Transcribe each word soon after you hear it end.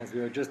As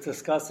we were just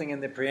discussing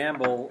in the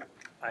preamble,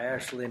 I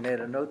actually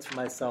made a note for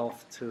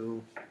myself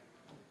to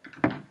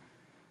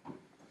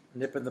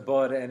nip in the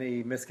bud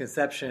any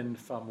misconception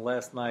from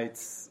last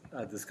night's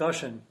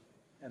discussion,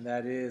 and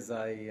that is,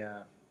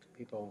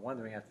 people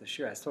wondering after the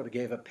shir, I sort of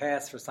gave a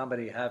pass for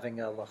somebody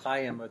having a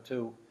l'chaim or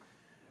two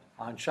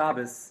on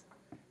Shabbos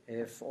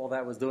if all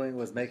that was doing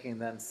was making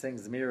them sing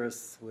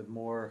Zmiris with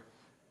more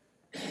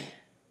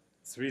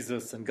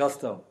zrizus and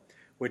gusto,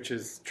 which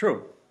is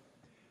true.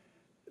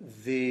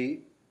 The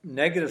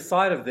negative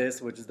side of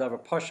this, which is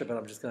Davar Pasha, but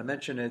I'm just going to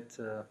mention it,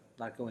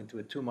 not go into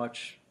it too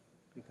much,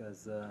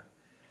 because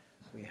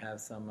we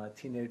have some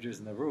teenagers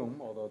in the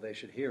room, although they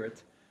should hear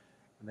it,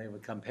 and they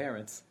become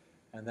parents,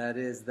 and that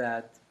is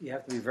that you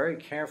have to be very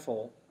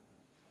careful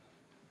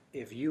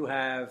if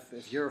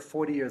you're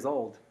 40 years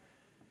old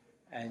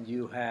and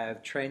you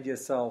have trained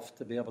yourself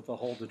to be able to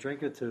hold a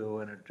drink or two,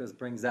 and it just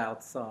brings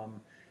out some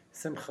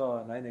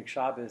simcha and Einik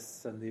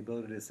Shabbos and the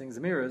ability to sing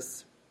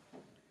Zmiris,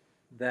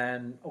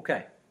 then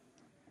okay.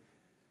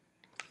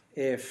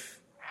 If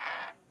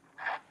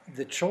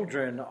the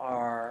children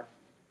are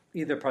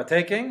either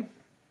partaking,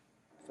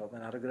 so they're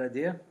not a good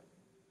idea,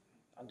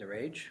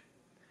 underage,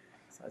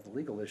 besides the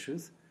legal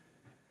issues.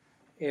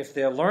 If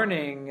they're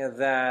learning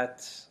that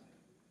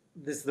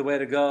this is the way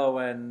to go,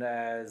 and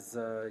as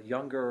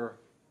younger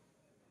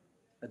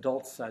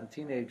adults and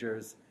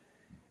teenagers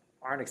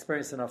aren't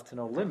experienced enough to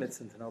know limits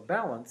and to know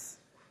balance,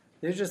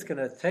 they're just going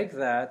to take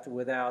that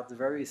without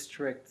very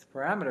strict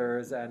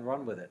parameters and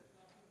run with it.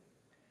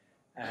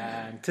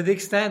 And to the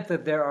extent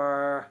that there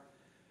are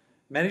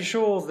many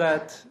shuls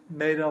that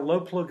made a low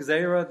plug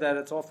zera, that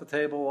it's off the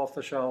table, off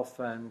the shelf,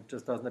 and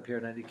just doesn't appear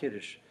in any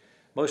kiddush.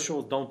 Most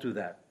shuls don't do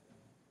that.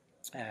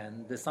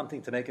 And there's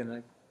something to make in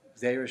a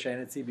zera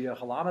shein tzibiyah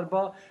halamad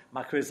ba. I'm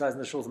not criticizing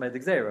the shuls made the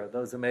zera.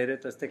 Those who made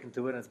it, they're sticking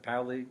to it, and it's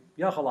apparently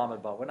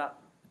yachalamad ba.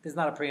 There's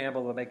not a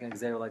preamble of making a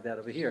zera like that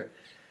over here.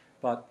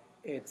 But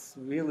it's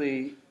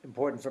really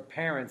important for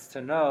parents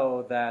to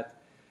know that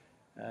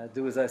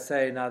do as I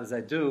say, not as I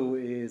do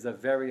is a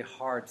very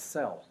hard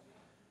sell.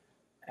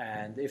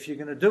 And if you're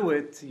going to do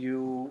it,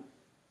 you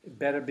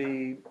better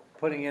be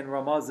putting in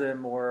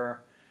ramazim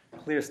or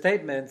clear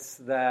statements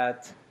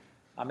that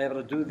I'm able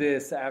to do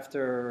this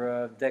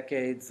after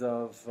decades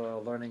of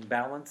learning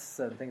balance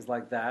and things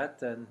like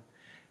that. And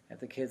if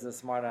the kids are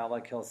smart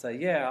aleck, he'll say,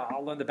 yeah,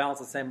 I'll learn the balance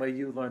the same way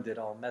you learned it.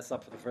 I'll mess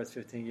up for the first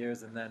 15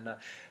 years, and then,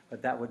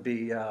 but that would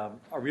be a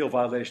real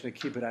violation of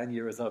kibbut and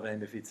yiras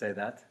avein if he'd say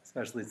that,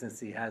 especially since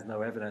he has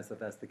no evidence that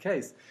that's the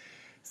case.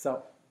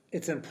 So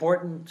it's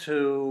important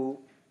to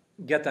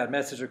get that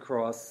message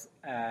across,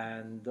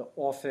 and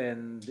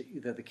often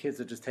either the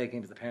kids are just taking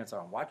it because the parents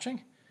aren't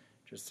watching,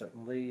 just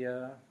certainly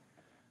the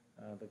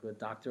good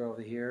doctor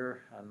over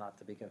here, not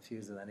to be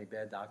confused with any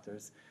bad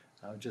doctors,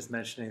 just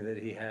mentioning that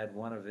he had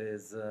one of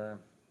his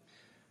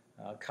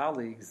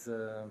colleagues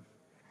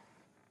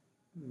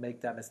make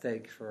that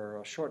mistake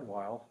for a short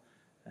while,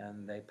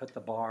 and they put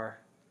the bar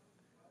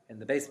in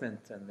the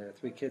basement, and there are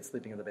 3 kids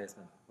sleeping in the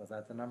basement. Was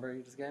that the number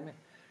you just gave me?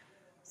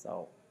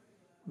 So,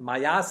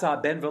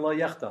 Mayasa ben velo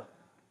yechta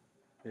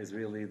is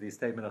really the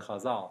statement of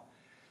Chazal.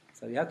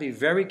 So you have to be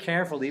very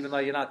careful, even though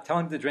you're not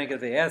telling them to drink.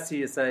 If they ask you,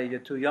 you say you're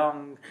too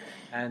young,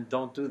 and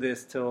don't do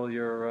this till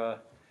you're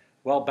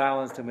well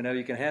balanced, and whenever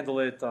you can handle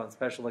it on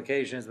special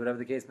occasions, whatever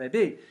the case may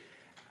be.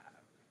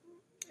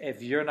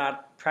 If you're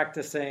not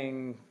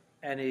practicing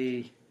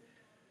any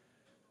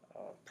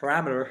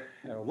parameter,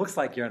 or it looks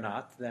like you're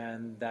not,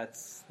 then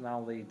that's not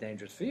only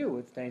dangerous for you,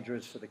 it's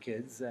dangerous for the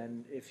kids.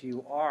 And if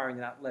you are and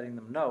you're not letting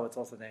them know, it's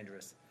also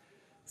dangerous.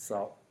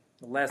 So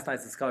last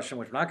night's discussion,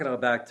 which we're not going to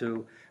go back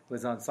to,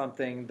 was on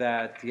something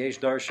that the Yesh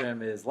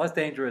Darshim is less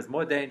dangerous,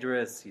 more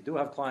dangerous. You do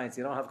have clients,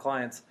 you don't have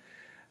clients.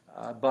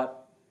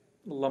 But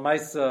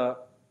Lamaisa,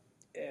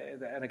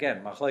 and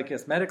again,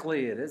 machlekes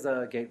medically, it is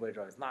a gateway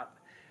drug.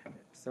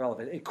 It's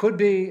irrelevant. It could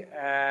be,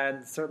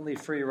 and certainly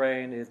free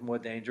reign is more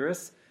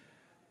dangerous.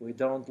 We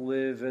don't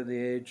live in the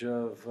age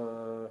of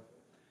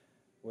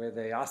where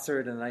they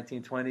ossered in the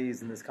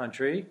 1920s in this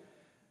country,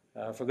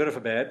 for good or for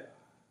bad,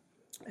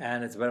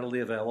 and it's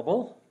readily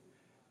available.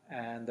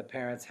 And the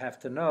parents have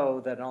to know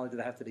that not only do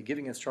they have to be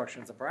giving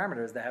instructions and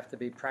parameters, they have to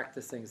be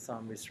practicing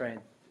some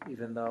restraint,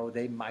 even though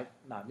they might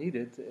not need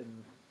it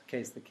in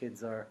case the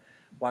kids are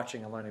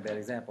watching and learning bad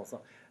examples.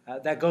 So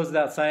that goes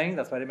without saying.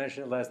 That's why I didn't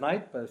mention it last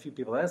night, but a few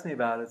people asked me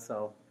about it,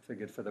 so I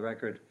figured for the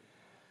record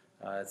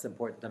it's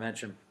important to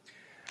mention.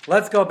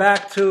 Let's go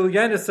back to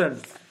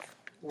Yonason.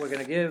 We're going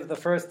to give the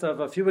first of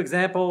a few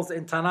examples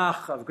in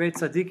Tanakh of great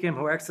tzaddikim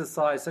who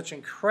exercise such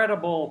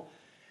incredible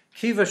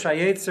kiva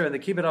shayetzer in the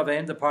kibbut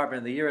avein department,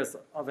 in the yiras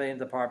avein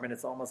department.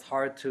 It's almost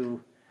hard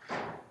to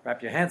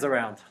wrap your hands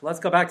around. Let's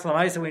go back to the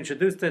Maisa. We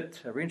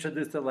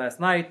introduced it last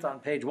night on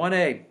page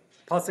 1a.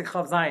 Pasuk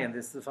Chav Zayin.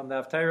 This is from the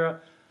Haftarah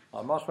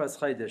of Machras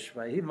Chaydish.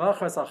 Vayhi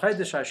Machras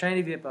Chaydish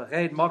Hasheni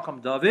v'Yipachid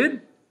Makom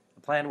David.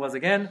 The plan was,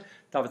 again,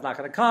 David's not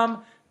going to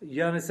come.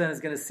 Yonason is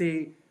going to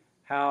see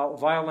how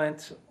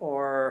violent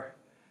or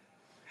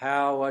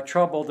how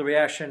troubled the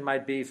reaction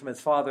might be from his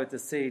father to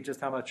see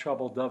just how much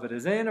trouble David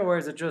is in, or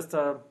is it just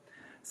a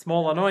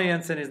small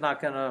annoyance, and he's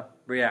not going to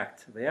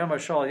react. Again, they had a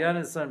Rosh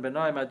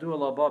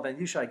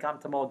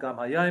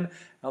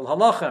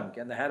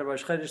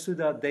Chodesh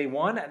Suda day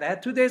 1, and they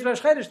had 2 days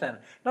Rosh Chodesh then.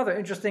 Another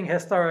interesting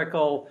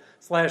historical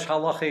 /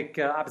 halachic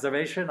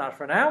observation, not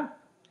for now.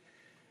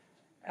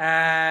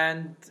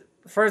 And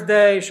the first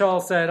day,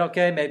 Shaul said,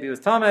 okay, maybe it was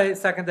Tameh.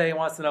 Second day, he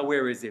wants to know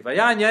where is he.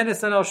 Vayan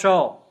Yenison el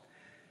Shaul.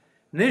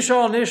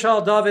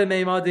 Nishal David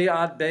Meimadi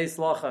ad Beis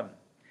Lachem.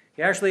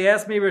 He actually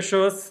asked me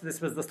Rishus.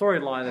 This was the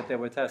storyline that they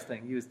were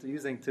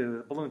using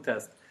to balloon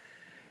test.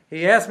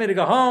 He asked me to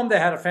go home. They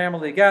had a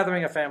family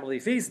gathering, a family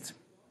feast.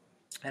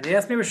 And he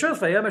asked me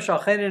Rishus.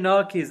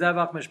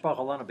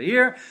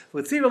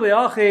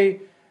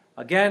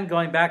 Again,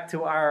 going back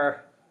to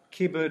our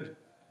kibbud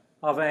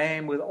of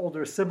aim with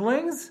older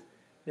siblings,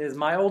 is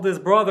my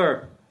oldest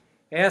brother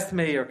asked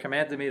me or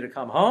commanded me to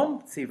come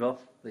home. Tziva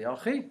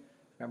liachi.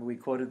 Remember we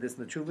quoted this in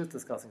the Chuvas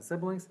discussing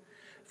siblings.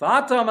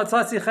 And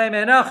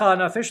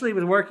officially he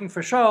was working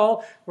for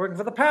Shaul, working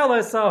for the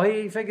palace, so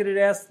he figured he'd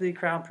ask the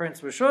crown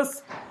prince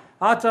Rishus.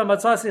 I want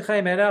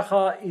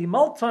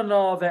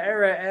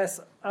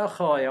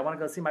to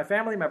go see my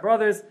family, my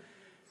brothers,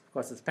 of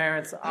course his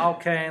parents,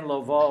 Alkain,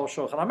 Lovo,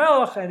 Shulchan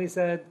HaMelech, and he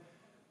said,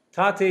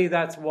 Tati,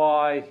 that's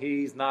why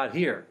he's not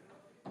here.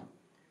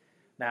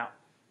 Now,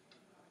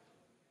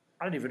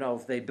 I don't even know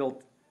if they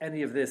built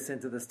any of this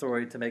into the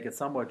story to make it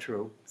somewhat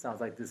true.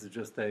 Sounds like this is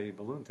just a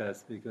balloon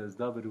test because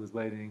David was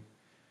waiting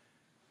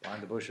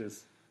behind the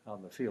bushes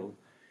on the field.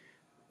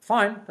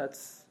 Fine,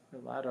 that's a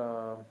lot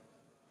of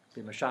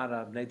the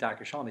Mashana Bnei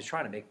Dak Shalom. He's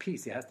trying to make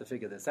peace. He has to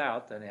figure this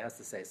out, and he has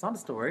to say some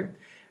story.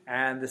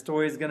 And the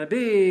story is going to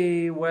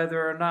be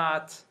whether or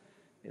not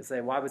you say,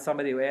 why would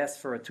somebody who asked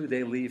for a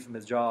 2-day leave from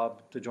his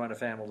job to join a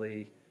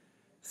family,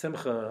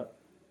 Simcha,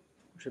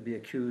 should be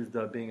accused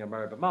of being a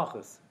Merib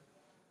Malchus?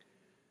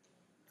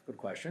 Good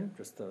question.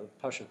 Just to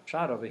push a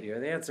shot over here.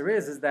 The answer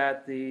is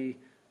that the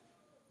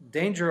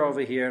danger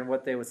over here and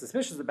what they were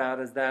suspicious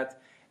about is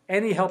that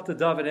any help to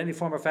David in any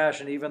form or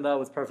fashion, even though it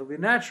was perfectly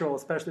natural,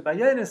 especially by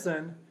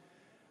Yenison,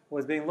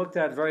 was being looked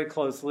at very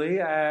closely,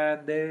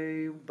 and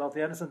both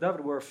Yenison and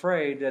David were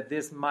afraid that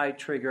this might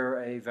trigger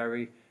a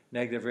very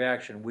negative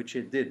reaction, which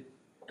it did.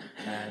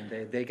 And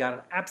they got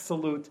an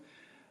absolute,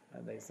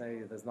 and they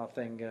say there's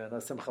nothing, no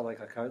simcha like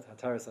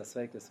Hataras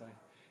HaSveik this way.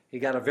 He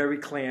got a very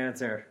clear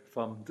answer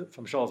from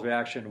Shaul's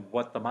reaction,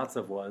 what the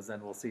matzav was,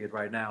 and we'll see it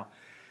right now.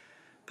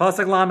 Not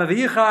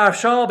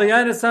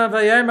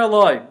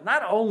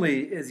only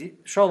is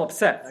Shaul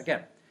upset,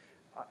 again,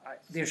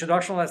 the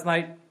introduction last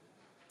night,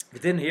 if you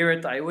didn't hear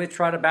it, I always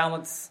try to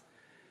balance,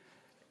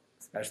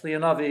 especially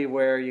in Navi,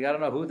 where you got to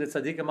know who the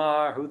tzaddikim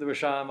are, who the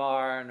Rishayim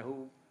are, and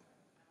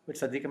which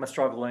tzaddikim are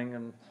struggling,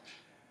 and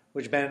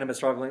which Benanim is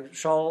struggling.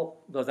 Shaul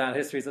goes down in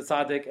history as a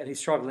tzaddik, and he's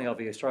struggling over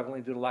here. He's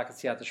struggling due to lack of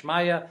siyata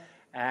shmaya,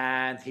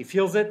 and he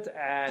feels it,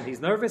 and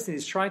he's nervous, and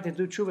he's trying to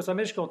do tshuvas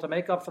hamishkol to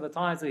make up for the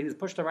times that he was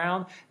pushed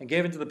around and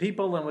gave in to the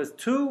people and was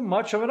too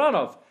much of an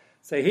onov.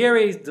 So here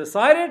he's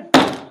decided,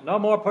 no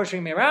more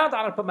pushing me around,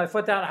 I'm going to put my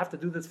foot down, I have to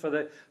do this for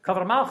the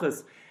Kavod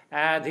Malchus.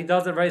 And he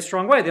does it in a very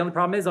strong way. The only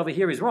problem is over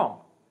here he's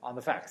wrong on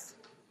the facts.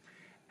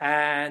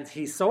 And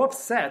he's so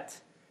upset,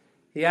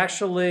 he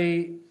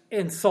actually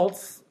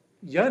insults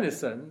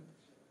Yenison,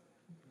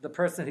 the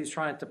person he's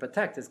trying to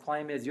protect. His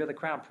claim is, you're the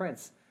crown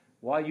prince.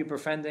 Why are you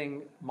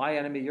defending my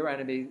enemy, your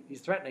enemy?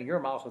 He's threatening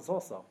your Malchus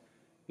also.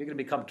 You're going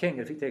to become king.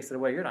 If he takes it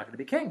away, you're not going to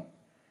be king.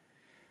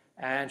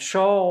 And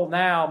Shaul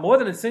now more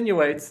than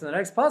insinuates in the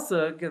next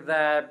pasuk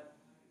that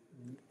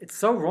it's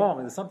so wrong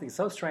and there's something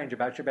so strange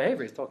about your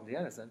behavior. He's talking to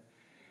Yenison,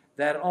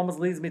 that it almost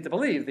leads me to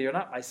believe that you're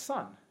not my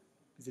son.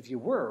 Because if you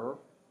were,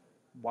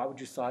 why would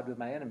you side with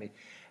my enemy?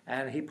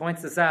 And he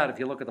points this out. If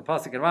you look at the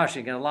pasuk in Rashi,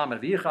 again,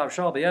 V'yichav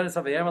Shaul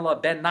b'Yenison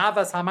v'Yemela ben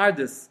Navas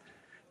Hamardis.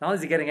 Not only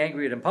is he getting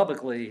angry at him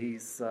publicly,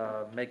 he's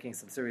making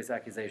some serious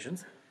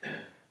accusations.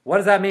 What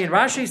does that mean?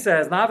 Rashi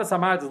says, Navas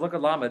Hamardis, look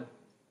at Lamed.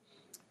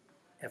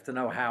 You have to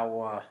know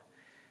how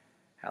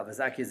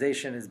this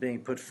accusation is being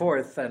put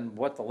forth and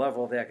what the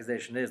level of the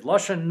accusation is.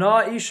 Loshen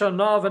na isha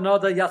na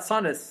v'nada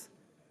yatsanis.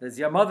 There's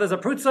your mother's a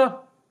prutza.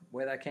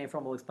 Where that came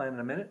from, we'll explain in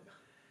a minute.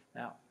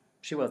 Now,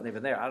 she wasn't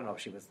even there. I don't know if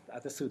she was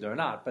at the Suda or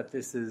not, but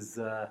this is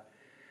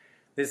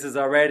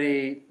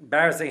already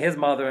embarrassing his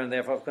mother, and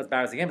therefore, of course,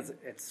 embarrassing him.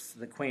 It's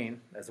the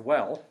queen as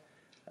well.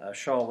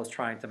 Shaul was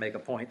trying to make a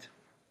point.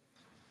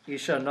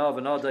 Isha no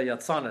v'noda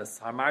yatzanis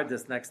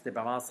hamardis next to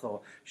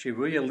Bamascho. She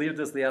ruya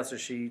livdus liaser.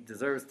 She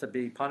deserves to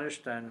be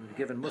punished and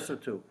given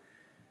musar to.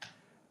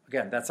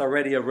 Again, that's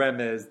already a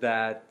remez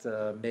that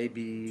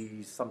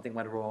maybe something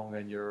went wrong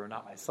and you're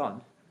not my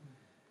son.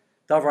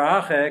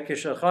 Davar ache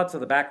kishalchatz,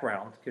 the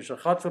background.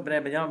 Kishalchatz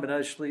b'nei Binyamin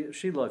b'nei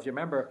Shilo. If you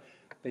remember,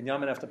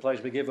 Binyamin after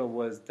Pleish Begiva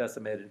was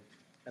decimated,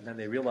 and then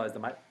they realized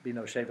there might be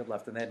no Shevet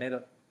left, and they made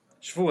a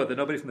shvua that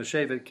nobody from the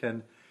Shevet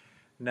can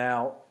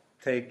now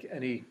take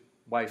any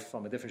wife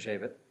from a different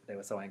Shevet. They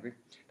were so angry.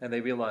 Then they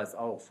realized,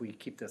 if we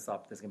keep this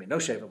up, there's going to be no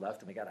Shevet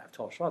left, and we got to have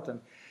 12 Shvatim.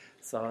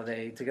 So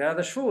to get out of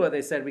the shvua,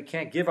 they said, we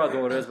can't give our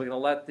daughters, we're going to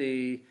let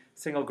the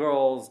single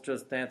girls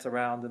just dance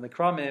around in the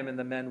Kramim, and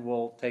the men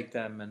will take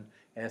them and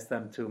asked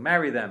them to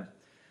marry them,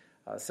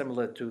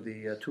 similar to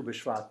the Tu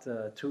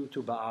B'Shvat, Tu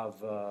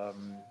B'Av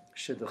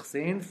Shidduch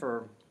scene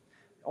for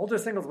older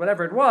singles,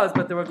 whatever it was,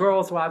 but there were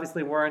girls who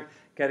obviously weren't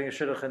getting a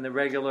shidduch in the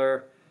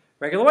regular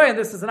way, and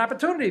this is an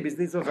opportunity because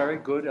these were very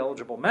good,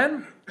 eligible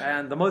men,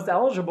 and the most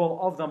eligible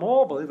of them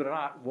all, believe it or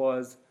not,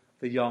 was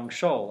the young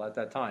Shaul at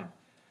that time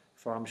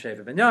from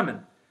Sheva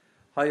Binyamin.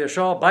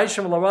 Shaul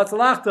Baishim L'Ratz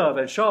Lachtav,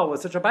 and Shaul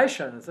was such a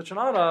Baishan and such an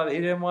Arav, he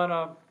didn't want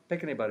to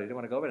pick anybody, he didn't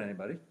want to go with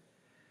anybody.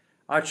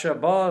 He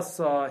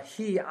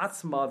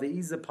Atzma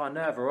V'iza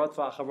Panev V'Rot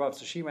V'Acharav,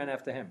 so she ran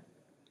after him.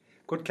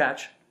 Good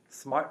catch,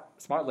 smart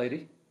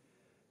lady,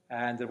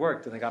 and it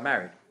worked, and they got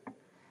married.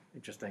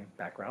 Interesting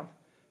background.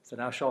 So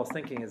now Shaul's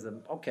thinking is,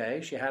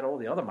 okay, she had all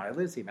the other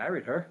milas, he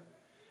married her,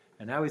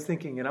 and now he's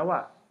thinking, you know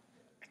what?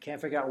 I can't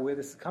figure out where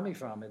this is coming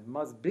from. It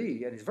must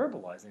be, and he's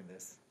verbalizing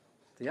this,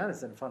 to be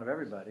honest, in front of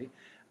everybody.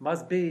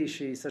 Must be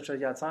she's such a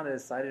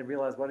yatzanis. I didn't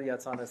realize what a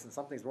yatzanis, and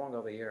something's wrong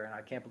over here, and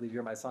I can't believe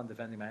you're my son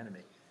defending my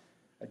enemy.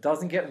 It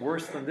doesn't get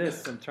worse than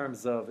this in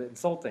terms of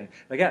insulting.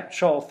 Again,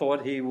 Shaul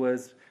thought he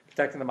was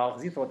protecting the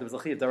malchus. He thought there was a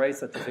chiyuv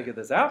d'oraisa to figure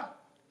this out.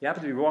 He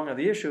happened to be wrong on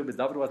the issue, because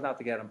David wasn't out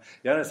to get him.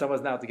 Yonasan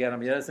wasn't out to get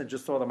him. Yonasan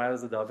just saw the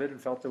miles of David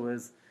and felt there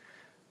was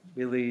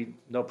really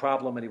no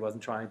problem, and he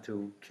wasn't trying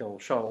to kill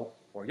Shaul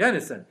or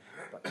Yonasan.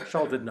 But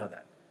Shaul didn't know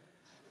that.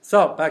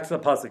 So, back to the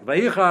pasuk.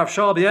 Vayichav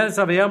Shaul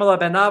b'Yonasan v'yamala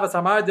ben Navas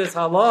hamardis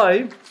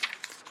haloi.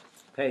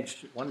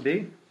 Page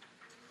 1b.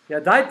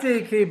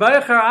 Yadaiti ki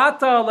b'yichar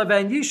ata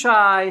leben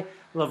Yishai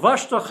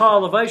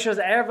levashtocha levashas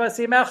erva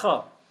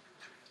simecha.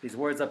 These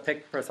words are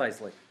picked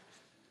precisely.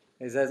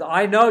 He says,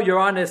 I know you're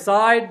on his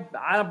side.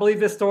 I don't believe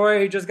this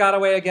story. He just got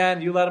away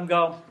again. You let him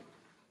go.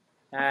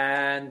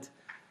 And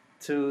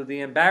to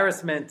the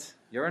embarrassment,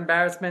 your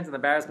embarrassment and the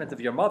embarrassment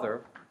of your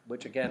mother,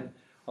 which again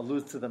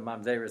alludes to the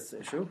Mamzeris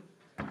issue.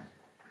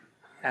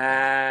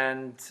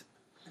 And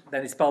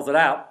then he spells it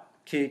out.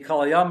 Ki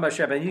kalayam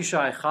b'sheben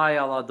Yishai chai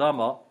al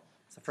adama.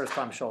 It's the first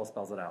time Shaul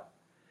spells it out.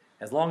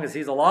 As long as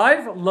he's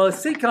alive, lo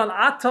sikan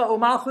ata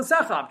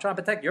u'malchusecha. I'm trying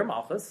to protect your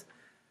malchus.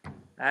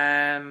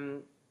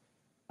 And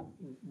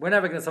we're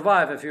never going to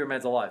survive if he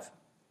remains alive.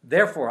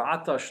 Therefore,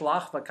 Ata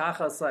shlach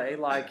v'kachasa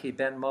elai ki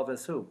ben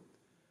movesu.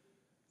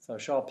 So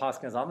Shaul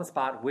Paskin is on the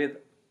spot with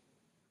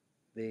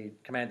the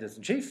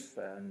commanders-in-chief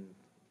and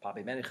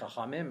probably many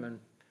chachamim, and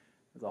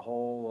there's a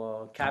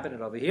whole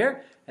cabinet over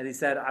here. And he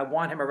said, I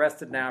want him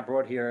arrested now,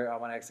 brought here, I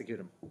want to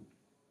execute him.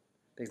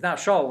 Because now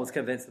Shaul was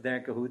convinced that they're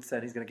in cahoots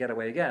and he's going to get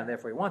away again,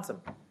 therefore he wants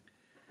him.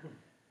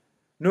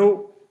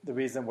 No, the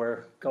reason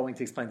we're going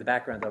to explain the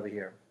background over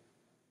here.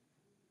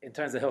 In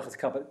terms of Hilchas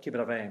Kibbut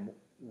Avayim,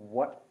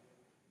 what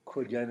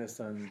could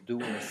Yonasan do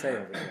or say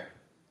over here?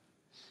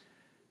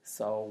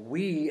 So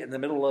we, in the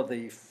middle of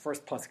the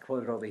first pasuk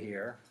quoted over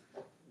here,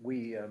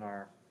 we in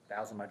our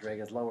 1,000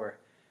 madregas lower,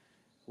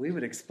 we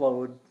would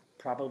explode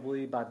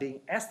probably by being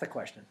asked the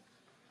question.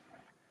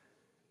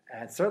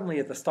 And certainly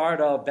at the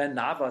start of Ben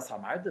Navas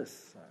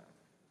Hamardus,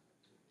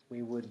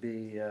 we would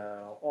be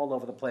all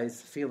over the place,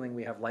 feeling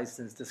we have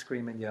license to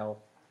scream and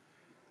yell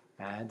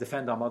and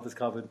defend our mother's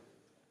covered,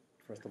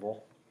 first of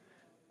all.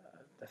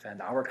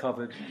 Defend our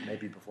covered,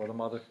 maybe before the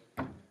mother.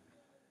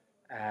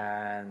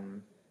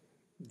 And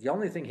the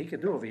only thing he could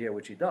do over here,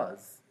 which he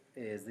does,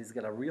 is he's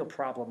got a real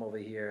problem over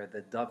here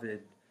that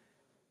David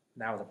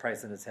now has a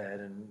price in his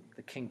head, and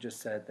the king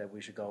just said that we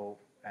should go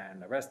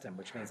and arrest him,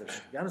 which means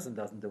if Yonasan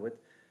doesn't do it,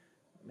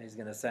 he's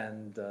going to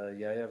send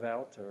Yoav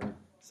out or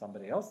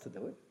somebody else to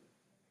do it.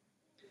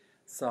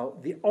 So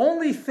the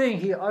only thing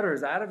he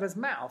utters out of his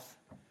mouth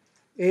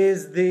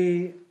is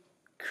the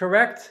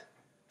correct,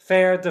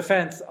 fair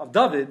defense of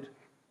David.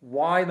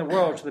 Why in the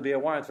world should there be a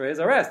warrant for his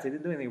arrest? He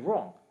didn't do anything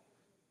wrong.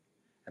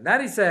 And that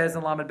he says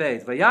in Lamed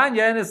Beis, V'yan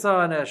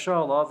Yonasan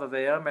Shaul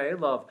v'yamer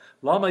elav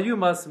lama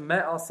yumas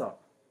me'asa.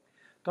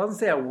 Doesn't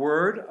say a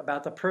word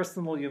about the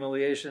personal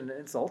humiliation and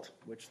insult,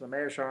 which the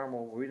Meir Sharm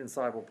will read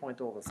inside will point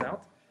all this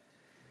out.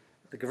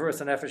 The Gevurah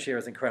Nefesh here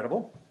is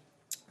incredible.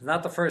 It's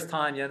not the first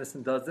time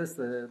Yonasan does this.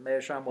 The Meir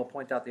Sharm will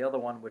point out the other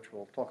one, which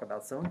we'll talk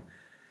about soon.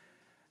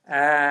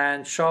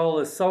 And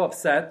Shaul is so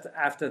upset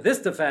after this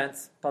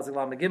defense. Pasuk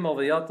Lamed Gimel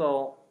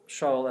v'yatol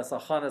Shaul es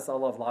achanas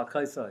alav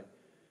la'akaisai.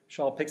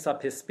 Shaul picks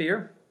up his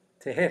spear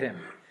to hit him.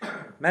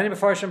 Many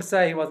Mefarshim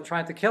say he wasn't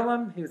trying to kill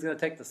him. He was going to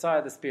take the side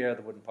of the spear,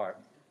 the wooden part,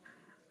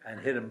 and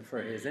hit him for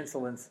his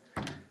insolence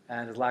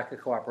and his lack of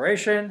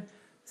cooperation.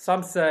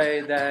 Some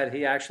say that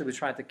he actually was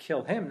trying to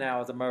kill him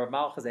now as a Merav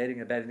Malchus,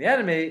 aiding and abetting the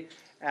enemy,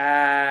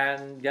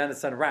 and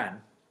Yonasan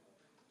ran.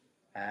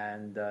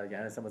 And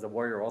Yonasan was a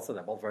warrior also,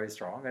 they're both very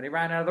strong, and he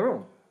ran out of the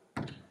room.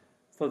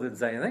 Still didn't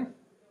say anything.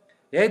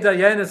 Yeda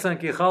Yonasan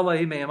ki chala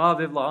hi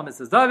me'amaviv la'amis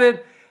says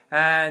David,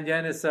 and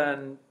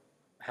Yonasan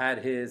had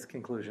his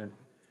conclusion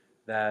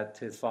that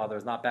his father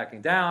is not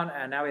backing down,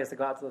 and now he has to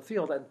go out to the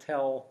field and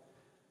tell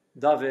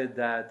David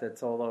that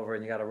it's all over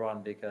and you got to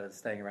run because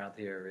staying around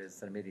here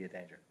is an immediate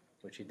danger,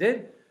 which he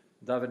did.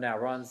 David now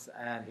runs,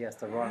 and he has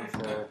to run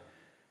for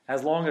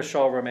as long as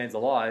Shaul remains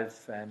alive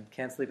and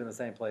can't sleep in the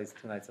same place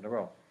 2 nights in a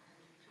row.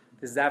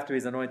 This is after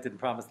he's anointed and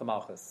promised the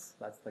Malchus.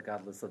 That's the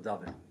godless of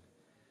David.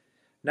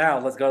 Now,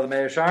 let's go to the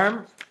Meir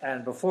Sharm.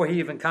 And before he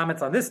even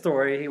comments on this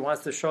story, he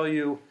wants to show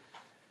you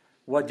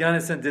what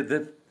Yonasan did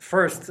the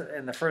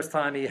first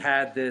time he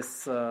had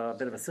this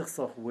bit of a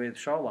sichsoch with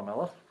Shaul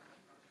HaMelech.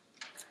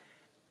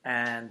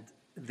 And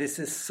this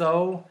is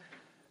so,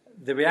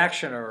 the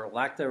reaction or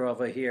lack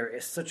thereof here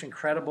is such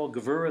incredible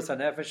gevurus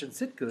hanefesh and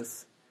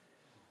sitkus.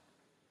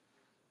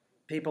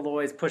 People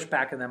always push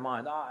back in their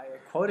mind, you're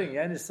quoting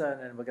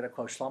Yonasan and we're going to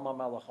quote Shlomo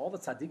HaMelech, all the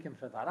tzaddikim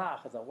from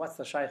Tanakh. What's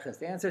the shaykhis?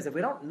 The answer is, if we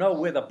don't know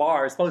where the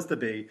bar is supposed to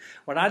be,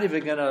 we're not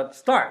even going to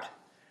start.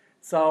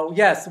 So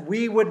yes,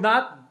 we would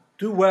not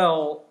do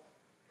well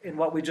in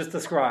what we just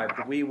described.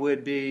 We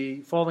would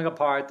be falling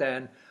apart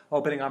and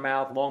opening our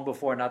mouth long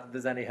before, not that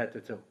there's any head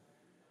to two.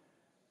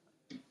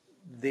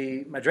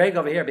 The madreg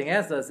over here being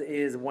asked us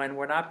is when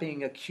we're not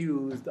being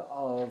accused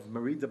of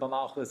merida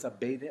b'malchus, of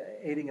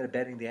aiding and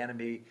abetting the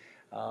enemy,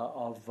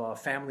 of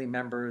family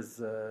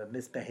members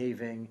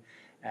misbehaving,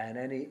 and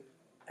any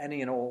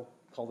and all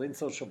called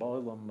insult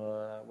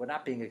shabolim. We're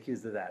not being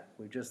accused of that.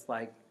 We're just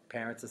like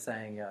parents are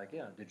saying,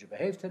 did you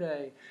behave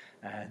today?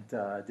 And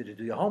did you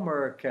do your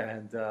homework?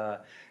 And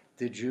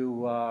did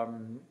you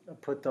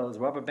put those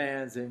rubber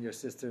bands in your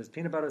sister's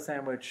peanut butter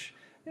sandwich?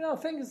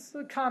 Things,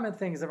 common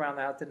things around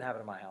the house. Didn't have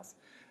it in my house.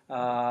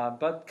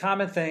 But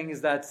common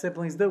things that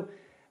siblings do.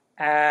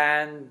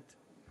 And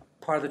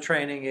part of the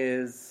training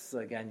is,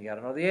 again, you got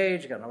to know the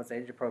age. You got to know what's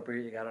age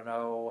appropriate. You got to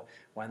know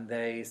when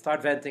they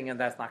start venting and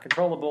that's not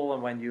controllable,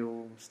 and when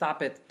you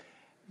stop it.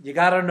 You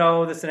got to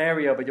know the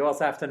scenario, but you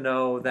also have to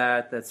know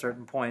that at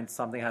certain points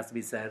something has to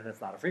be said, and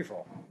it's not a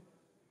free-for-all.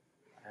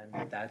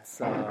 And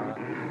that's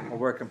a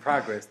work in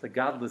progress. The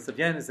godless of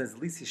Yenis says, at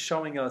least he's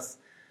showing us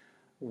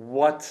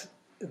what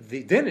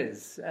the din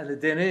is. And the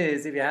din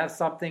is, if you have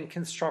something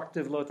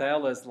constructive,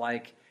 lotaelis,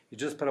 like you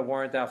just put a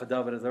warrant out for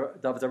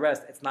David's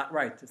arrest, it's not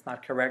right, it's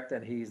not correct,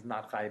 and he's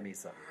not Chai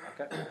Misa.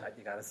 Okay? That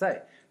you got to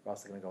say. We're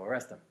also going to go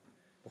arrest him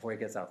before he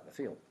gets out to the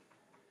field.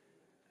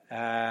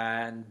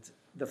 And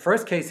the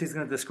first case he's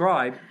going to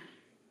describe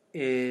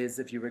is,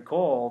 if you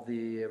recall,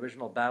 the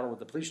original battle with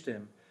the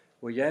Plishtim,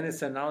 where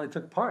Yonasan not only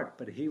took part,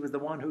 but he was the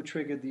one who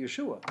triggered the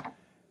Yeshua.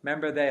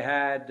 Remember, they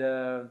had,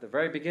 the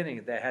very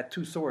beginning, they had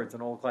two swords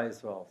in all Klai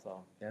Yisrael.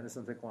 So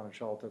Yonasan took one and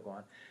Shaul took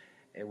one.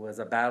 It was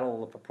a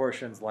battle of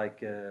proportions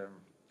like,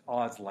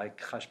 odds like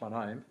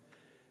Chashmonaim.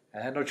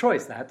 And had no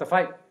choice, they had to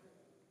fight.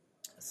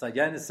 So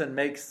Yonasan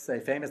makes a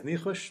famous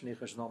nichush.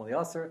 Nichush is normally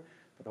Aser,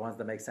 but the ones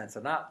that make sense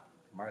are not.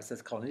 Mara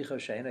says, Kol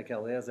nichush she'enek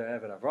Eliezer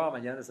Eved Avram,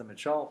 and Yonasan and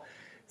Shaul.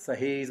 So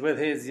he's with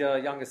his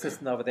young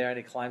assistant over there, and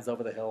he climbs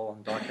over the hill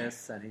in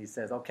darkness, and he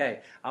says,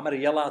 okay, I'm going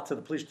to yell out to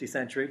the Plishti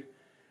sentry,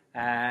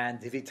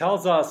 and if he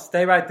tells us,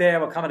 stay right there,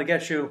 we're coming to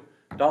get you,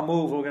 don't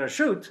move, we're going to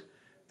shoot,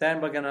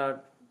 then we're going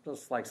to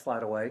just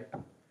slide away.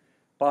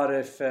 But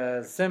if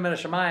Simon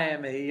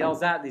Shemayim, he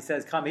yells out and he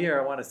says, come here,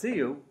 I want to see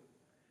you,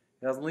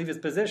 he doesn't leave his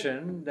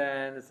position,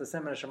 then it's the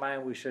Simon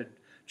Shemayim we should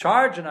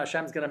charge, and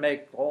Hashem's going to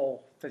make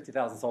all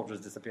 50,000 soldiers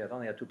disappear. They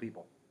only had 2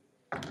 people.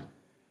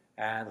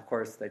 And of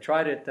course, they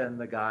tried it, and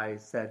the guy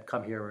said,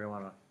 come here, we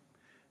want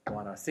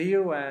to see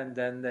you. And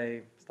then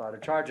they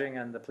started charging,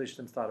 and the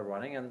Plishtim started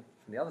running. And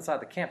from the other side of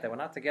the camp, they were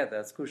not together.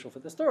 That's crucial for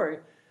the story.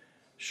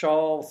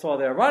 Shaul saw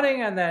they were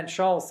running, and then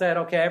Shaul said,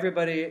 okay,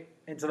 everybody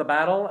into the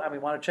battle, and we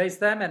want to chase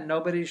them, and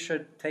nobody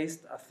should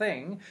taste a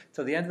thing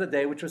till the end of the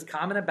day, which was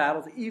common in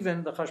battles,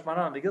 even the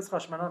Chashmonaim. Because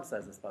Chashmonaim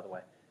says this, by the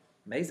way.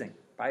 Amazing.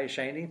 Baya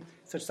Sheni,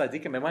 such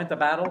tzaddikim, they went to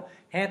battle,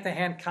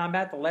 hand-to-hand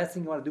combat, the last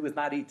thing you want to do is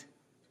not eat.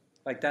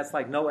 That's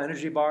like no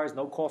energy bars,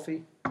 no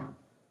coffee,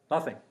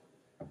 nothing.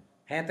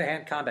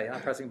 Hand-to-hand combat, you're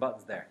not pressing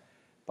buttons there.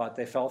 But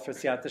they fell for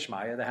Siyat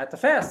Dishmaya, they had to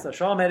fast. So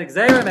Shaul made a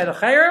gzerim, made a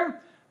chayrim,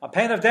 a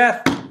pain of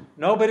death.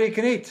 Nobody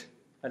can eat.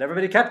 And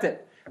everybody kept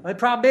it. And the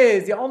problem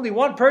is, the only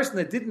one person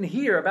that didn't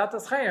hear about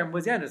this chayrim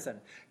was Yonasan.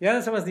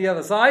 Yonasan was the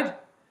other side,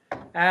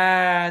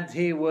 and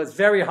he was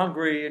very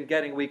hungry and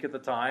getting weak at the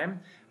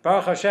time.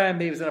 Baruch Hashem,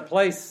 he was in a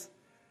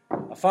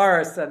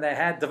forest, and they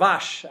had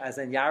Davash, as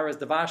in Yara's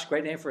Davash,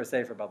 great name for a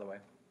sefer, by the way.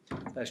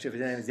 Especially if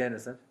his name is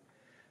Yonasan,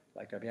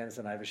 like Rabbi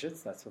Yonasan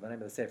Ivashitz, that's where the name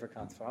of the sefer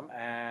comes from.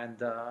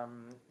 And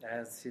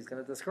as he's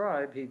going to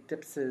describe, he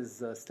dips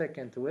his stick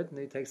into it, and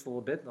he takes a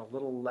little bit, and a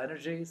little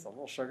energy, a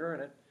little sugar,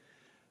 and it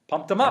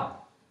pumped him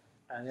up.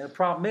 And the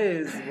problem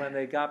is, when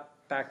they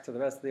got back to the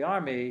rest of the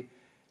army,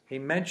 he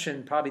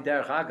mentioned, probably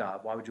Derech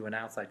Agav, why would you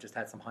announce I just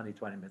had some honey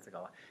 20 minutes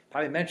ago?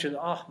 Probably mentioned,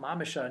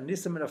 Mamisha,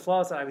 Nisim and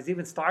Aflos, and I was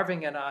even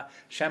starving, and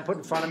Shem put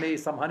in front of me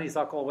some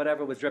honeysuckle,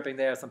 whatever was dripping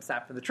there, some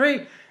sap from the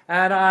tree,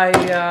 and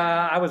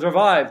I was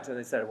revived. And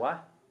they said,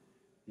 what?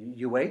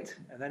 You ate?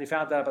 And then he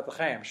found out about the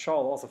Chaim.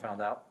 Shaul also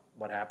found out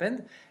what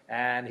happened,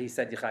 and he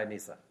said, Yechai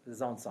Misa,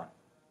 his own son.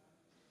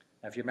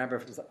 Now, if you remember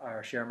from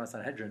our Shir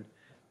Sanhedrin,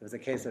 there was a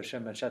case of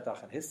Shem ben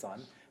Shetach and his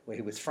son, where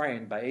he was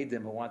framed by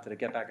Eidim who wanted to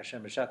get back at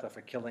Shem ben Shetach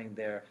for killing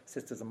their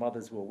sisters and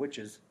mothers who were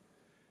witches.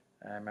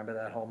 Remember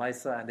that whole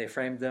Maisa? And they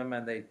framed him,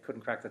 and they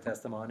couldn't crack the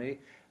testimony,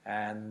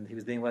 and he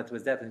was being led to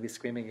his death, and he was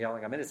screaming,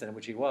 yelling, I'm innocent,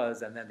 which he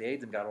was, and then the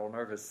Eidim got all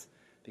nervous,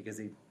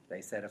 because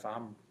they said, if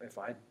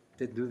I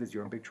didn't do this,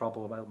 you're in big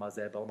trouble. And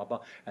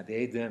the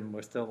Eidim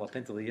were still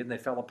apintally and they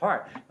fell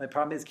apart. The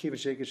problem is Kiva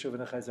Sheikh Shuv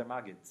and Chazer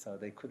Magid, so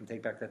they couldn't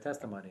take back their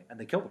testimony, and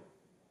they killed him.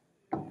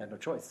 They had no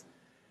choice.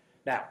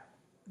 Now,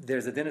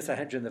 there's a Dinah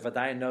Sahedrin, if a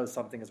Dayan knows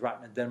something is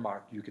rotten in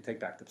Denmark, you could take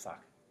back the psak.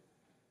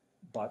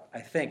 But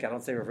I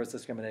don't say reverse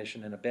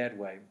discrimination in a bad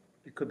way.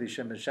 It could be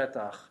Shimon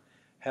Shetach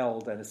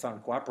held and his son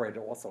cooperated,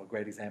 also a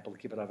great example to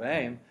keep it of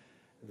aim,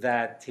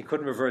 that he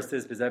couldn't reverse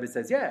this because everybody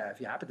says, yeah,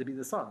 if you happen to be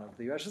the son of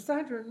the Rosh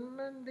Hashanah,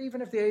 and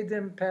even if the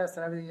Eidim passed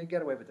and everything, you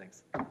get away with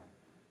things.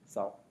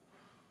 So,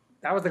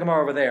 that was the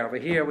Gemara over there. Over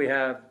here we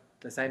have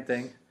the same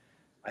thing,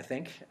 I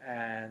think,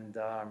 and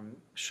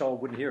Shaul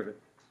wouldn't hear of it.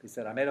 He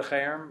said, I made a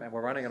chayim, and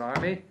we're running an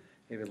army.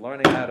 He was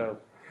learning how to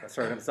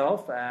assert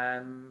himself,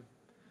 and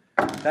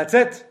that's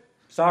it.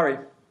 Sorry.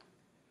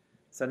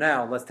 So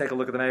now, let's take a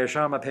look at the Meir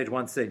Shama, page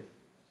 1C.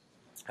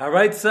 All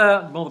right,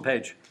 sir, middle of the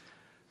page.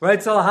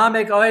 Right, so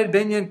Hamek Oid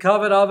Binyan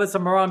covered Avis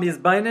Amaram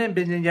Yizbainin,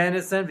 Binyan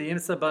Yanison,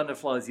 V'yimsa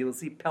B'nefloz. You will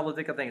see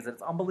pelletic things.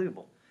 It's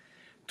unbelievable.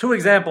 2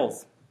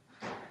 examples.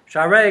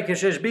 Sharei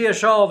Kishish Bia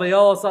Shol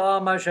V'yol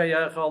Sa'al Masha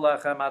Yechol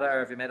Lechem Ada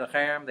Erev. He made a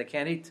cherem. They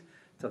can't eat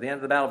till the end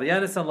of the battle.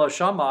 V'yanison Lo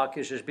Shama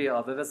Kishish Bia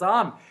Aviv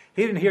Esa'am.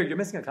 He didn't hear. You're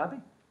missing a copy?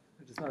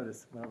 I just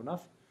noticed. We don't have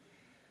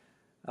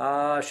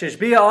enough. Shish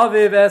Bia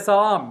Aviv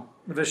Esa'am.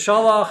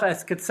 V'shalach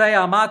Es Kitzei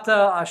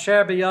Amata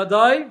Asher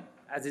B'yadoi.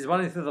 As he's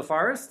running through the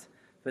forest.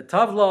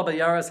 V'tavlo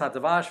b'yaras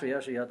hatavash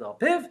v'yasha yad al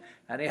piv,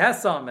 and he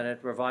has some, and it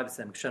revives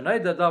him.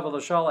 Kshanay dadav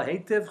l'shala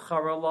heitiv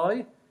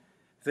charaloi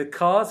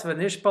v'kaz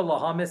v'nishpa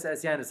lahamis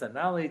es yanison.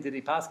 Not only did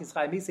he pass his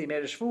chaymisa, he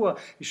made a shvua.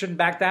 He shouldn't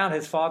back down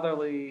his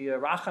fatherly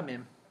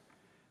rachamim.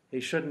 He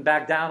shouldn't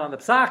back down on the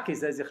psak. He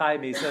says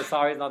yichayim. He says,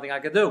 sorry, there's nothing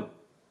I could do.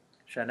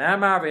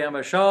 Shanamar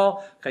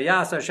v'yamashal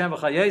chayas Hashem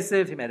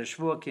v'chayesiv. He made a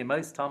shvua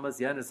kimais tamas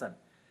yanison.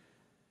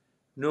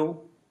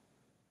 No,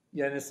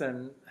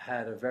 Yanison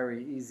had a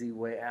very easy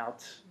way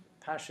out.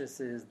 Pashas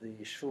is the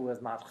shvu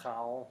is not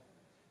chal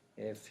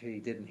if he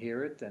didn't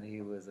hear it and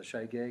he was a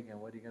shaygig, and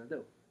what are you going to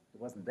do? He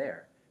wasn't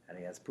there, and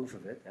he has proof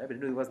of it. Everybody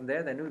knew he wasn't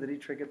there. They knew that he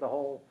triggered the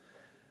whole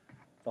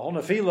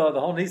nefila, the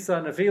whole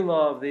nisa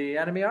nefila of the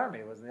enemy army.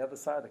 It was on the other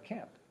side of the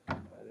camp.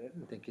 But they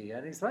didn't think he,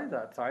 and he explained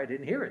that. I'm sorry, I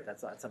didn't hear it.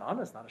 That's an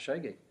honest, not a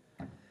shaygig.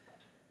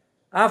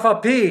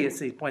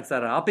 Afapi, he points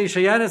that out. Api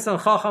sheyanis and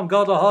chacham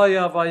gadol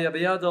haya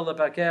vayabiyado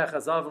lepakech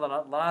azav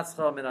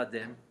lanatzcha min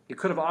adim. He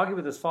could have argued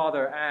with his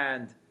father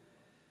and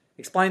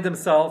explained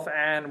himself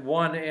and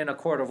won in a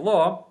court of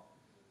law.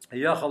 Or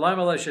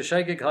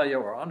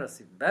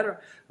honest, even better.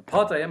 Now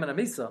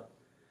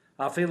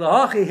I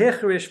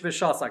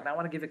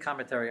want to give you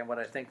commentary on what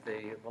I think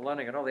we're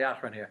learning in all the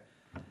Achron here.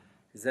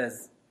 He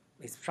says,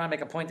 he's trying to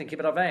make a point and keep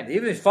it avain.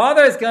 Even if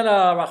father is going to,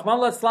 Rahman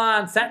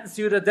Latzlan, sentence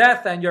you to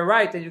death and you're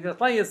right and you're going to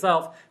play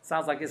yourself,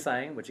 sounds like he's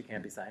saying, which you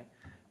can't be saying,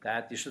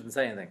 that you shouldn't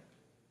say anything.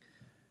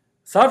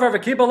 Safar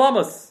v'kiba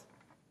lamus.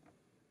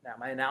 Now,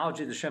 my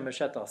analogy to Shem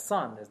Meshetah's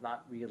son is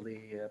not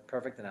really a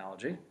perfect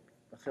analogy.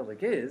 The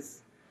chilik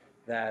is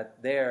that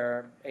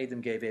there,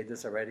 Adam gave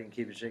Edis already in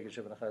Kibbutz Shekhet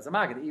Shuvah Nechaz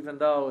Magid, even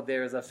though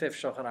there's a 5th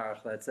Shulchan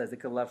Aruch that says they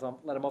could let him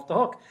off the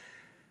hook.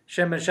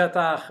 Shem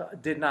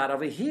Meshetah did not.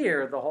 Over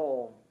here,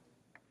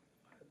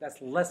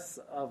 that's less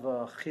of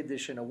a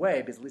chiddush in a way,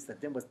 because at least the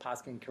din was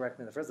pasking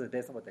correctly in the first place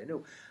based on what they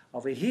knew.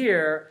 Over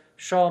here,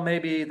 Shaul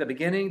maybe the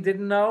beginning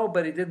didn't know,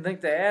 but he didn't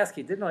think to ask.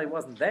 He didn't know he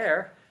wasn't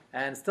there,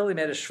 and still he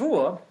made a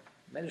shvuah.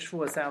 Made a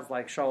shvuah sounds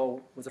like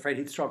Shaul was afraid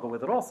he'd struggle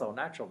with it also,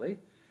 naturally.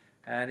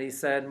 And he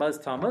said,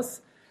 Maz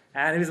Thomas.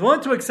 And he was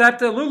willing to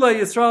accept it. Lula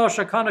Yisrael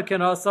Shakana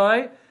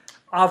Kenasai.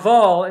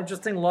 Aval,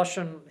 interesting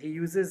lashon he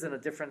uses in a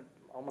different,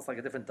 almost like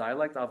a different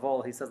dialect.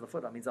 Aval, he says the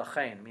footnote, means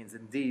achein. It means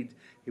indeed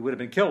he would have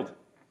been killed.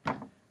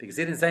 Because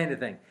he didn't say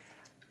anything.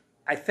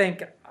 I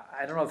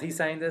don't know if he's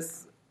saying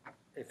this.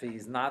 If he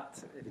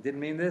didn't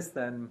mean this,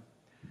 then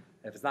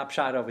if it's not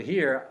pshat over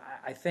here,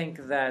 I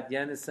think that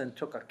Yenison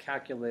took a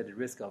calculated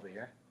risk over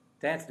here.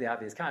 To answer the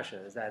obvious kasha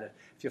is that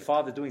if your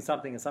father's doing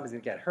something and somebody's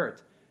going to get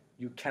hurt,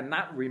 you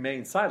cannot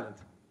remain silent.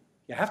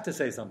 You have to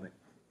say something.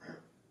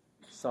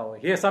 So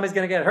here somebody's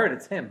going to get hurt,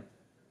 it's him.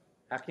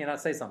 How can you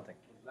not say something?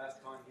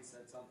 Last time he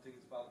said something,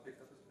 his father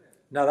picked up his spear.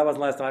 No, that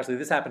wasn't last time. Actually,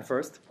 this happened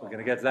first. We're going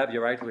to get to that.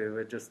 You're right. We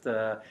were just,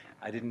 I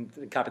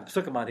didn't copy the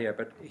psukim on here.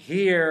 But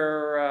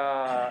here,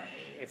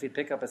 if he'd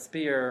pick up a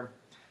spear,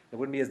 it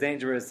wouldn't be as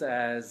dangerous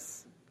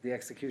as the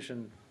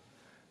execution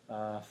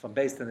from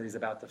Beis Din that he's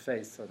about to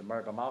face, or the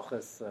Merba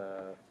Malchus.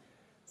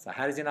 So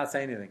how does he not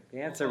say anything?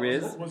 The answer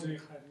is... Wasn't he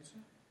Chayv?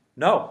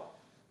 No.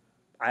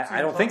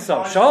 I don't think so.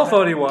 Shaul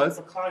thought he was.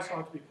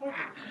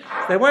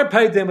 They weren't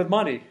paid him with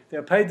money. They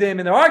were paid him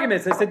in their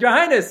arguments. They said, Your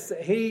Highness,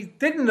 he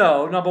didn't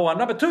know, number one.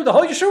 Number two, the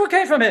whole Yeshua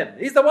came from him.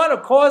 He's the one who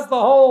caused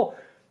the whole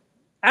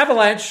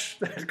avalanche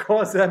that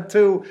caused them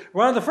to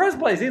run in the first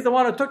place. He's the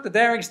one who took the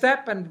daring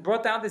step and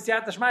brought down this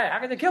Yad Tashmaya. How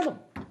can they kill him?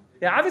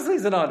 Yeah, obviously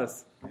he's an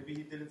honest. Maybe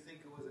he didn't think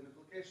it was an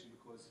implication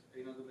because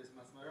there's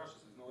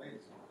no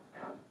aids.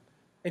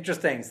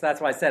 Interesting. So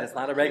that's why I said it's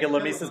not a regular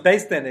Mises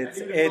Beis Din.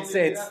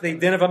 It's the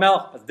Din of a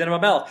Melch. It's Din of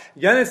a Melch.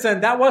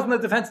 Yenison, that wasn't the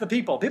defense of the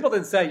people. People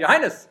didn't say, Your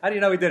Highness, how do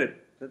you know he did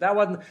it? That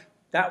wasn't.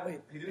 That way,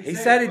 didn't he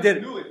say said he but did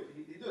He it. knew it.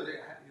 He knew it. His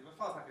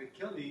father's not going to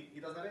kill me. He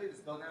doesn't have AIDS.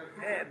 Doesn't have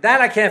it.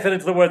 That I can't fit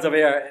into the words over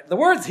here. The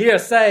words here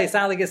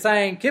sound like he's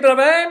saying, keep it of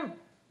aim,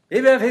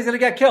 even if he's going to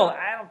get killed.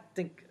 I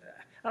don't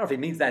know if he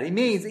means that. He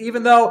means,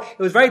 even though it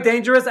was very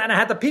dangerous and it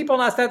had the people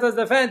not stand to his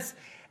defense,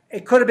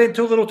 it could have been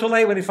too little too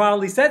late when he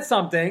finally said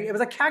something. It was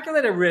a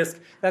calculated risk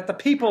that the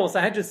people,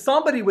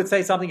 somebody would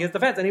say something in his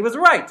defense, and he was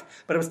right.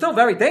 But it was still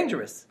very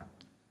dangerous.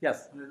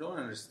 Yes? What I don't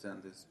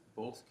understand is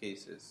both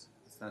cases,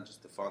 it's not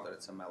just the father,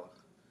 it's a melech.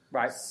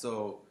 Right.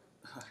 So,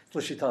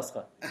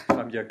 L'shitascha,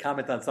 from your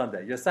comment on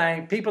Sunday. You're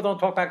saying people don't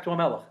talk back to a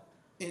melech.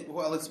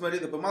 well, it's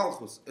Merida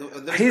b'malchus.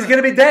 He's going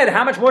to be dead.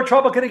 How much more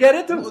trouble could he get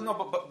into? No,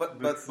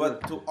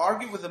 but to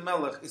argue with the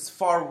melech is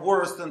far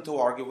worse than to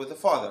argue with the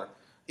father.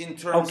 In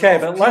terms okay,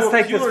 of but let's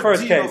take this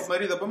first case.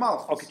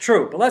 Okay,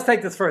 true, but let's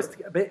take this first.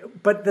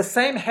 But the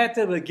same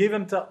heter would give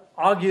him to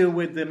argue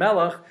with the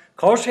melech.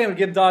 Kol Shem would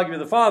give him to argue with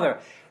the father.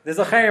 There's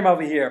a chayim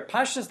over here.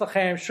 Pashtus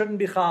l'chayim shouldn't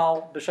be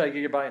chal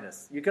b'shaygi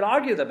yirbayinus. You could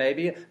argue that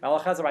maybe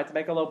melech has a right to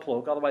make a low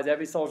plug. Otherwise,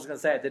 every soldier's going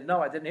to say, "I didn't know,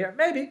 I didn't hear."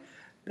 Maybe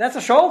that's a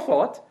Shaul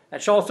thought, and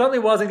Shaul certainly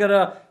wasn't going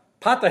to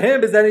pat to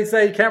him. Because then he'd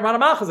say, "You can't run a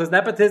malchus." His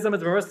nepotism,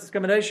 his reverse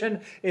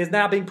discrimination is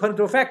now being put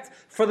into effect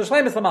for the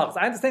shleimus malchus.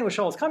 I understand where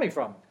Shaul is coming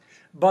from.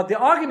 But the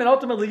argument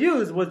ultimately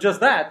used was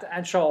just that,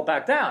 and Shaul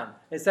backed down.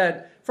 It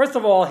said, first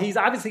of all, he's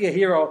obviously a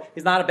hero.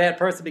 He's not a bad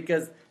person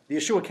because the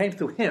Yeshua came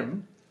through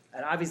him,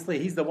 and obviously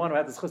he's the one who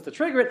had the chus to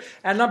trigger it.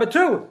 And number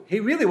two,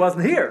 he really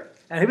wasn't here.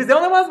 And he was the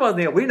only one who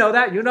wasn't here. We know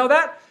that, you know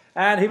that.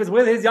 And he was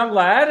with his young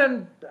lad,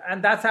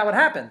 and that's how it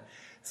happened.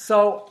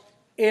 So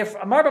if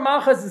Amar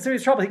B'Malcha is in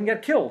serious trouble, he can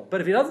get killed.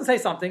 But if he doesn't say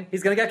something,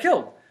 he's going to get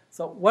killed.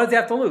 So what does he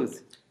have to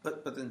lose?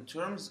 But in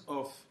terms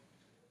of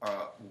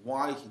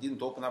why he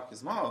didn't open up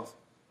his mouth,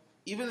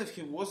 even if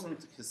he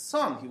wasn't his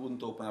son, he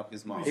wouldn't open up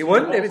his mouth. He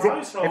wouldn't?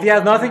 If he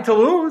has nothing to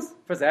lose,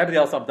 first everybody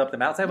else opened up the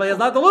mouth, saying, well, he has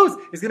nothing to lose.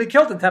 He's going to be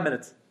killed in 10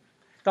 minutes.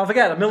 Don't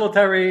forget, a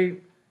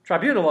military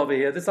tribunal over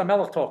here. This is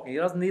Amelech talking. He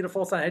doesn't need a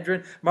full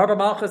Sanhedrin. Marba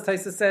Malchus,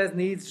 Taisa says,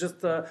 needs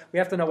just, we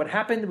have to know what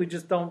happened. We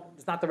just don't,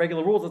 it's not the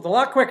regular rules. It's a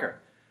lot quicker.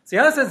 So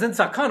the other says in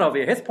Sakhan over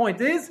here. His point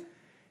is,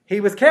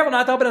 he was careful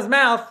not to open his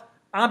mouth.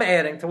 I'm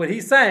adding to what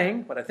he's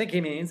saying, what I think he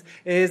means,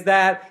 is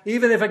that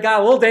even if it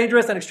got a little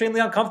dangerous and extremely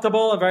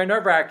uncomfortable and very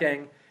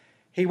nerve-wracking,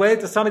 he waited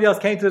till somebody else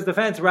came to his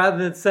defense rather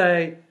than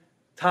say,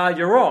 Ta,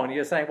 you're wrong.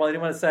 You're saying, well, he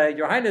didn't want to say,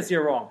 Your Highness,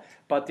 you're wrong.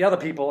 But the other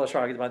people,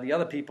 the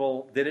other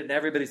people did it, and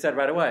everybody said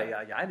right away,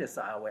 Your Highness,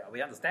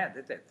 we understand.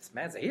 This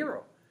man's a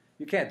hero.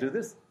 You can't do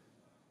this.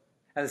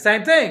 And the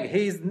same thing,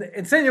 he's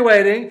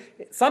insinuating,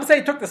 some say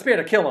he took the spear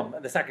to kill him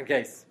in the second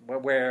case,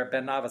 where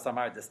Ben Navas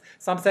Amar this.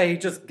 Some say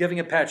he's just giving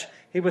a patch.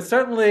 He was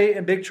certainly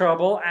in big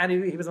trouble, and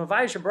he was in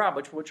Vayish and Brab,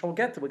 which we'll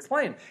get to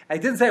explain. And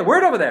he didn't say a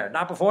word over there,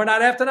 not before,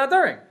 not after, not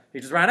during. He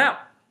just ran out.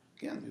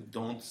 Again, you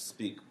don't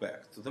speak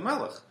back to the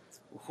Melech.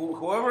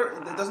 Whoever,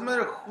 it doesn't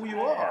matter who you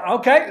are.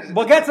 Okay,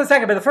 we'll get to the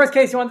second. But the first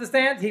case, you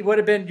understand, he would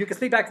have been, you can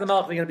speak back to the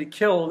Melech, but you're going to be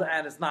killed,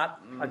 and it's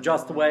not a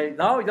just way.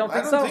 No, you don't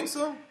think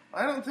so?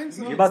 I don't think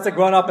so. You must have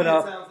grown up in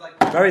a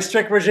very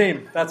strict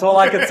regime. That's all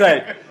I can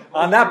say.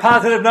 On that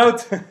positive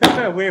note,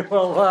 we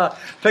will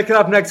pick it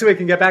up next week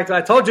and get back to it.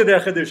 I told you there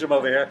are Chidushim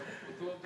over here.